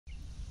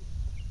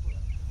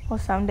Well,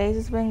 some days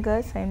it's been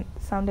good,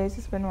 some days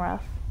it's been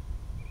rough.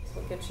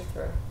 What gets you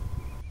through?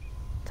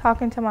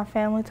 Talking to my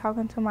family,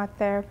 talking to my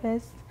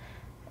therapist,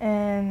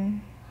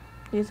 and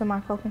using my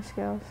coping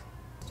skills.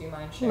 Do you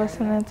mind sharing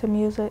Listening to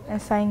music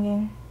and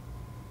singing.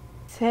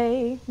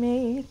 Take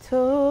me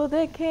to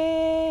the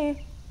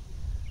King.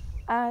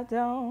 I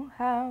don't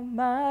have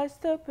much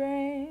to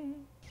bring.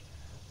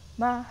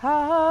 My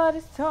heart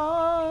is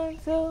torn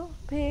to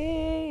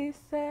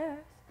pieces.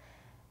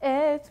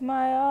 It's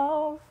my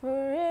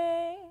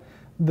offering.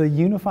 The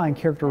unifying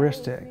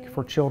characteristic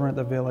for children at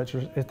the Village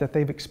is that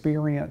they've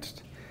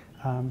experienced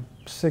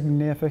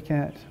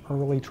significant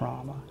early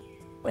trauma.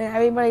 When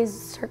everybody's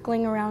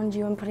circling around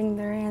you and putting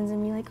their hands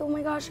in me like, oh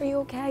my gosh, are you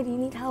okay? Do you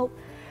need help?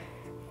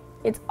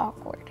 It's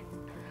awkward.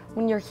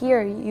 When you're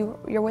here,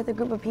 you're with a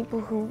group of people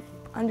who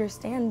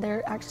understand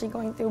they're actually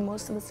going through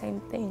most of the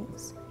same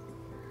things.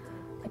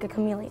 Like a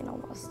chameleon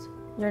almost.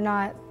 You're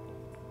not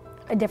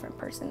a different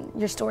person.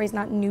 Your story's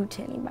not new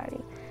to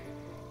anybody.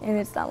 And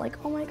it's not like,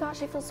 oh my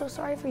gosh, I feel so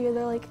sorry for you.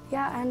 They're like,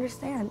 yeah, I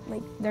understand.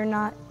 Like, they're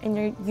not, and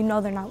you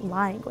know they're not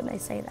lying when they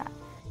say that.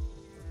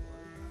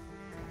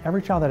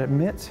 Every child that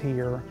admits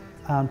here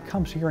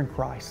comes here in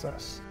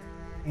crisis.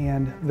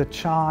 And the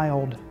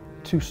child,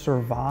 to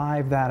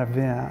survive that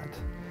event,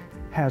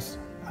 has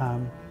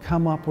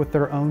come up with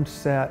their own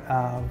set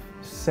of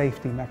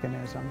safety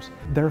mechanisms.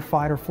 Their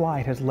fight or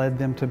flight has led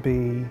them to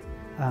be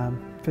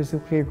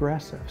physically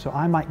aggressive. So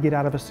I might get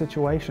out of a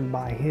situation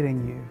by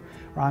hitting you,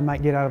 or I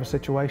might get out of a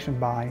situation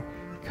by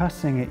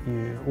cussing at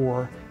you,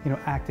 or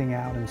acting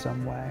out in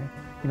some way.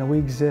 We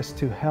exist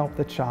to help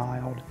the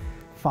child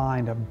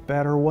find a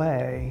better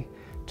way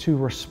to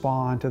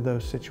respond to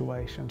those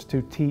situations,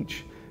 to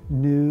teach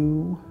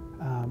new,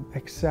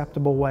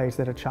 acceptable ways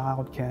that a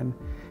child can,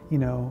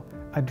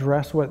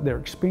 address what they're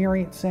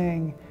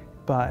experiencing,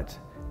 but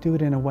do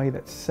it in a way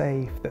that's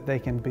safe, that they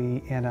can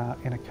be in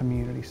a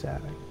community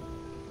setting.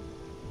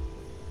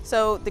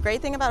 So the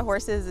great thing about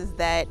horses is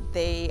that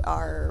they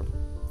are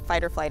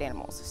fight or flight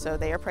animals. So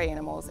they are prey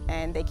animals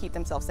and they keep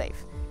themselves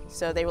safe.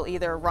 So they will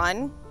either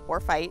run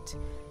or fight.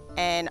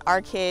 And our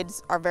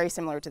kids are very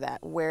similar to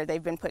that, where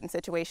they've been put in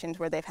situations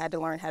where they've had to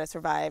learn how to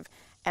survive,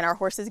 and our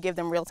horses give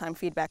them real-time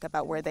feedback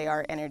about where they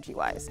are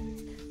energy-wise.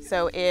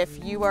 So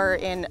if you are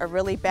in a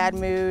really bad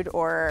mood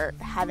or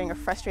having a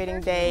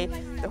frustrating day,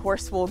 the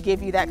horse will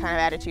give you that kind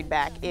of attitude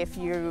back. If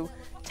you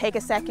take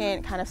a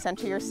second, kind of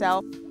center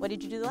yourself, what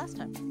did you do the last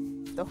time?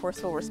 The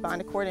horse will respond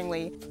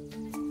accordingly.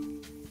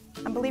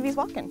 I believe he's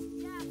walking.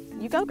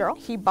 You go, girl.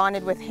 He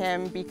bonded with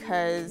him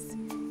because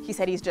he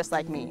said he's just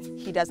like me.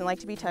 He doesn't like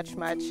to be touched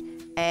much,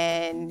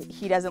 and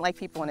he doesn't like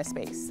people in his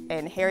space.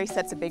 And Harry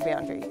sets a big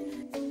boundary.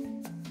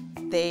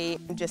 They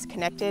just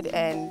connected,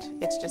 and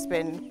it's just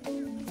been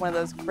one of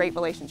those great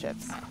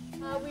relationships.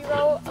 We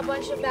wrote a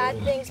bunch of bad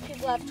things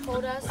people have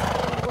told us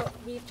and what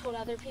we've told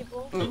other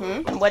people.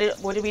 Mm-hmm. And what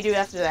did we do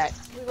after that?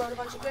 We wrote a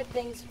bunch of good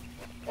things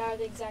that are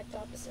the exact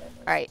opposite.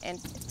 All right. And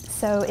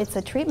so it's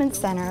a treatment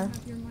center,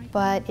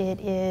 but it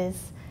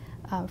is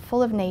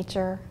full of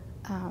nature.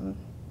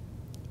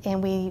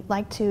 And we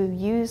like to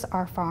use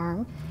our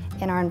farm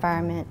and our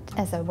environment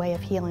as a way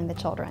of healing the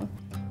children.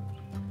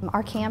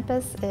 Our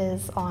campus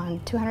is on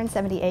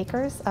 270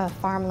 acres of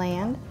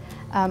farmland.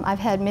 I've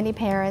had many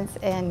parents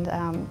and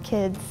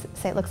kids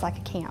say it looks like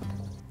a camp.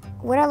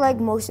 What I like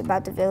most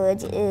about the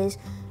Village is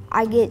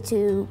I get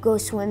to go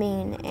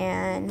swimming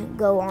and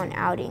go on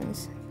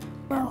outings.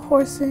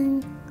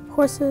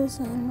 Horses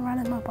and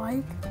riding my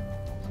bike.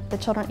 The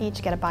children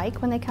each get a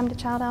bike when they come to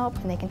Childhelp,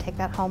 and they can take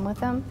that home with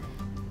them.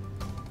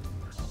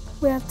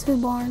 We have two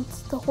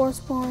barns, the horse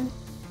barn.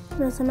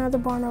 There's another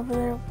barn over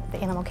there. The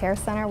Animal Care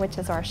Center, which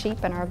is our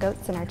sheep and our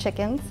goats and our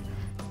chickens.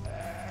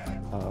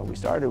 We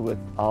started with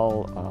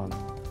all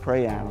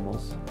prey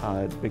animals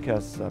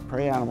because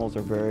prey animals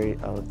are very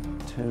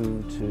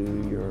attuned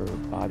to your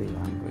body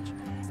language.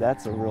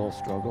 That's a real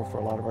struggle for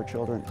a lot of our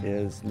children,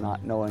 is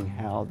not knowing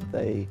how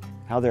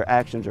their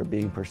actions are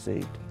being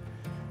perceived.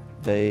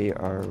 They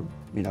are,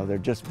 they're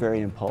just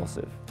very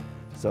impulsive.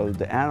 So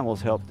the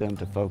animals help them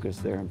to focus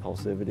their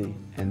impulsivity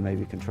and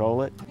maybe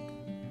control it.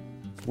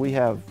 We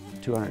have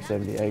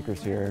 270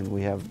 acres here, and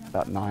we have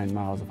about 9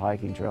 miles of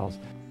hiking trails.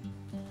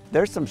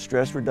 There's some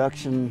stress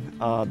reduction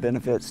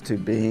benefits to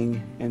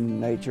being in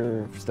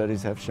nature.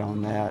 Studies have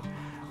shown that.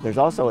 There's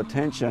also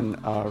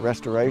attention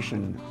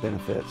restoration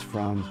benefits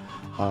from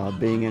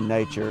being in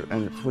nature,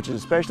 and which is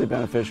especially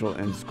beneficial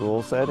in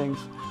school settings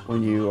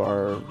when you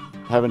are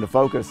having to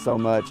focus so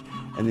much,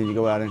 and then you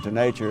go out into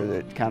nature,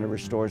 that kind of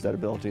restores that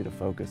ability to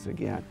focus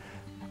again.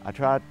 I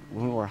try,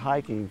 when we're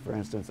hiking, for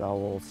instance, I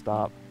will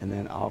stop and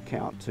then I'll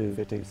count to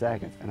 15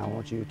 seconds, and I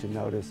want you to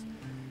notice,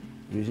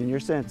 using your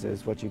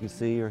senses, what you can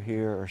see or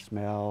hear or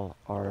smell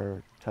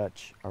or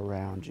touch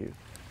around you.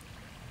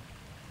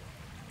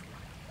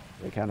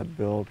 They kind of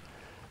build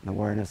an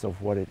awareness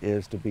of what it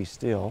is to be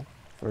still,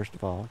 first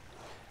of all,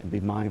 and be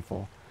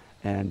mindful,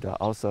 and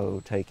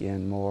also take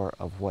in more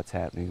of what's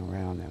happening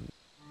around them.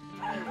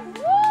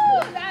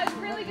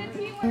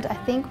 And I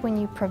think when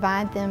you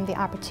provide them the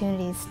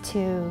opportunities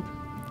to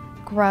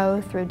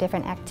grow through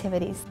different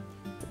activities.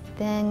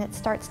 Then it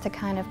starts to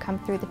kind of come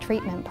through the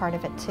treatment part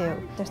of it too.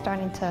 They're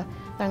starting to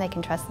learn they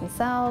can trust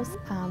themselves.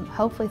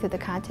 Hopefully through the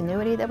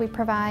continuity that we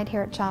provide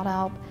here at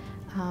Childhelp,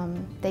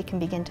 they can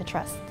begin to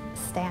trust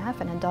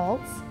staff and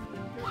adults.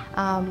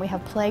 We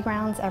have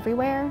playgrounds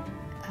everywhere,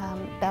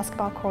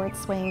 basketball courts,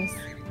 swings,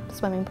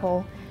 swimming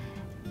pool.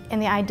 And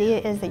the idea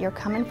is that you're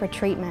coming for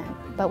treatment,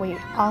 but we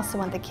also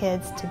want the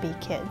kids to be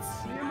kids.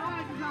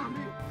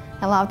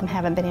 A lot of them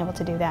haven't been able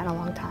to do that in a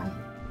long time.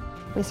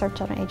 We serve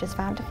children ages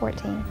 5 to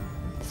 14,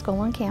 school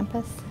on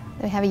campus.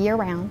 We have a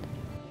year-round.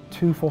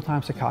 2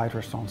 full-time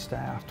psychiatrists on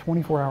staff,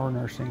 24-hour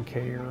nursing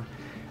care,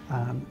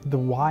 the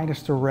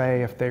widest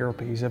array of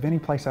therapies of any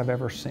place I've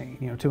ever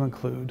seen, to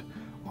include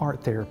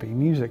art therapy,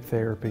 music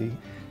therapy,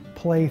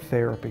 play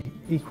therapy,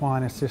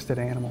 equine-assisted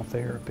animal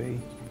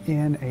therapy,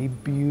 in a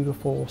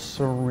beautiful,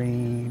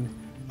 serene,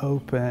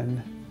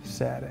 open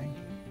setting.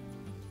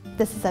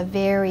 This is a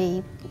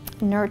very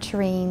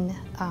nurturing,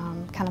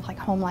 kind of like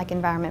home-like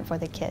environment for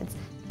the kids.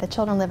 The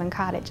children live in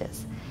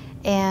cottages,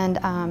 and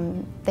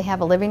they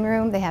have a living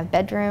room, they have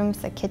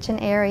bedrooms, a kitchen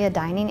area,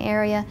 dining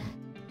area.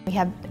 We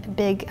have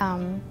big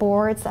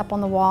boards up on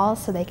the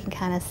walls so they can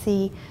kind of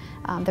see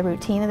the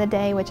routine of the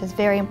day, which is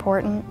very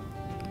important,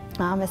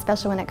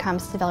 especially when it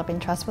comes to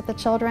developing trust with the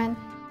children.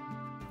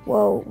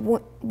 Well,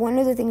 one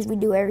of the things we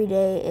do every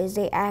day is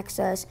they ask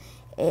us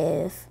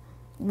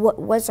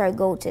what's our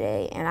goal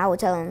today, and I would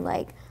tell them,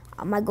 like,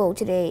 my goal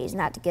today is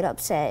not to get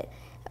upset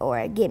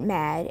or get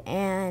mad,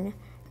 and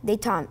they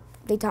taught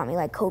me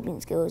like coping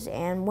skills,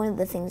 and one of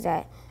the things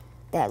that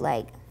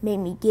like made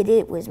me get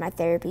it was my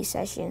therapy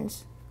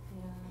sessions.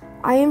 Yeah.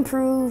 I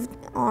improved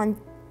on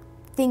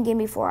thinking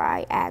before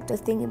I act or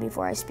thinking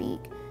before I speak,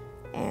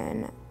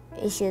 and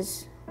it's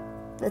just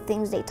the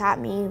things they taught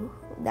me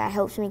that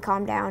helps me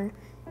calm down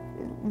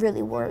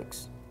really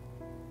works.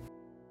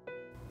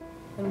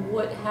 And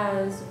what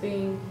has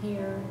being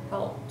here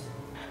helped?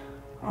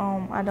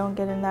 I don't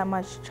get in that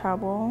much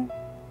trouble.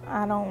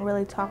 I don't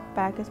really talk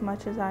back as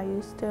much as I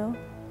used to.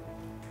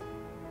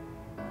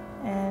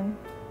 And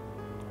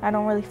I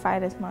don't really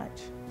fight as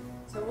much.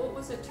 So what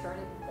was a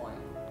turning point?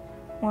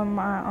 When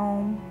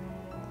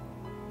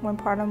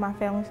part of my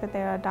family said they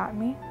would adopt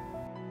me,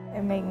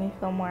 it made me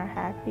feel more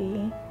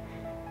happy,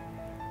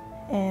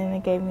 and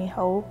it gave me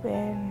hope,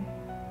 and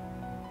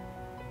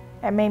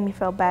it made me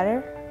feel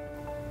better.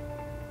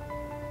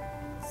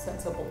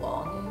 Sense of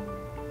belonging?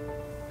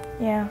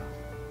 Yeah.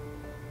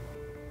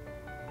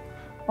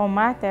 Well,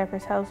 my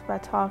therapist helps by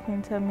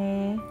talking to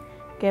me,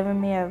 giving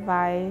me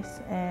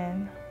advice,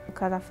 and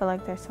because I feel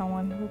like there's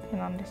someone who can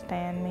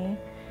understand me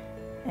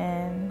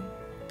and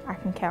I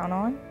can count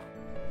on.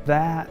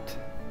 That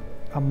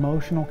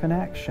emotional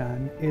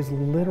connection is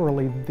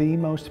literally the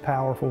most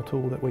powerful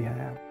tool that we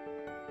have.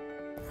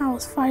 I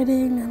was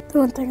fighting and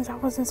doing things I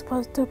wasn't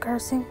supposed to,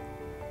 cursing.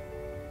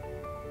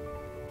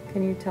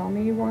 Can you tell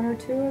me 1 or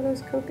 2 of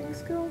those coping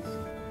skills?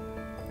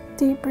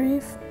 Deep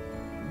breathe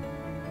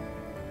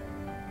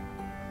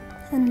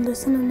and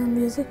listening to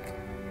music.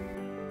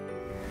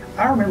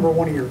 I remember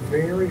one of your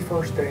very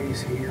first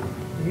days here,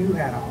 you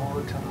had a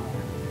hard time.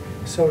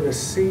 So to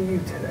see you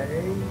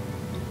today,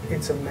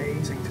 it's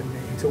amazing to me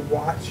to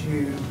watch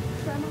you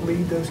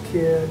lead those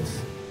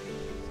kids.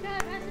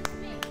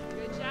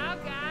 Good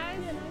job, guys.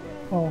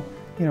 Well,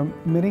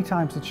 many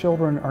times the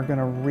children are going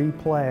to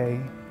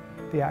replay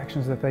the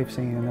actions that they've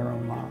seen in their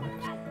own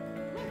lives.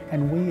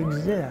 And we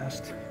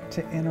exist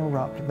to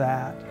interrupt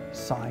that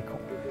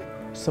cycle,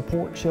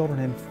 support children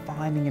in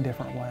finding a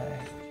different way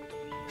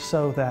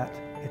so that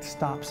it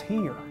stops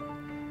here.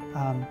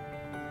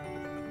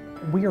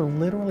 We are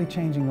literally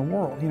changing the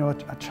world.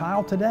 A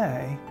child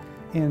today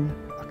in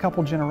a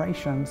couple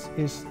generations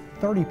is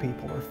 30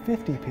 people or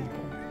 50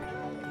 people.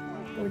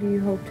 What do you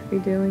hope to be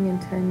doing in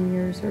 10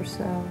 years or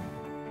so?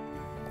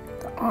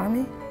 The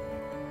Army.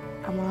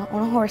 I want to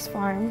own a horse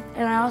farm,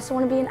 and I also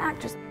want to be an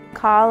actress.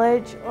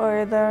 College or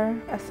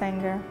either a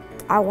singer.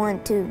 I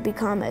want to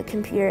become a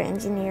computer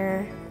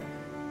engineer.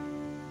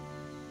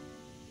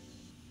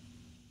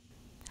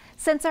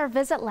 Since our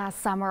visit last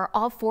summer,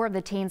 all 4 of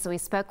the teens we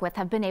spoke with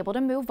have been able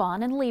to move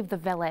on and leave the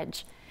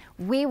village.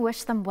 We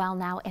wish them well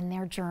now in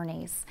their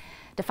journeys.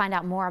 To find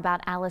out more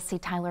about Alice C.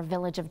 Tyler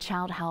Village of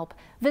Childhelp,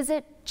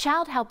 visit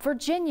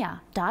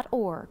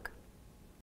childhelpvirginia.org.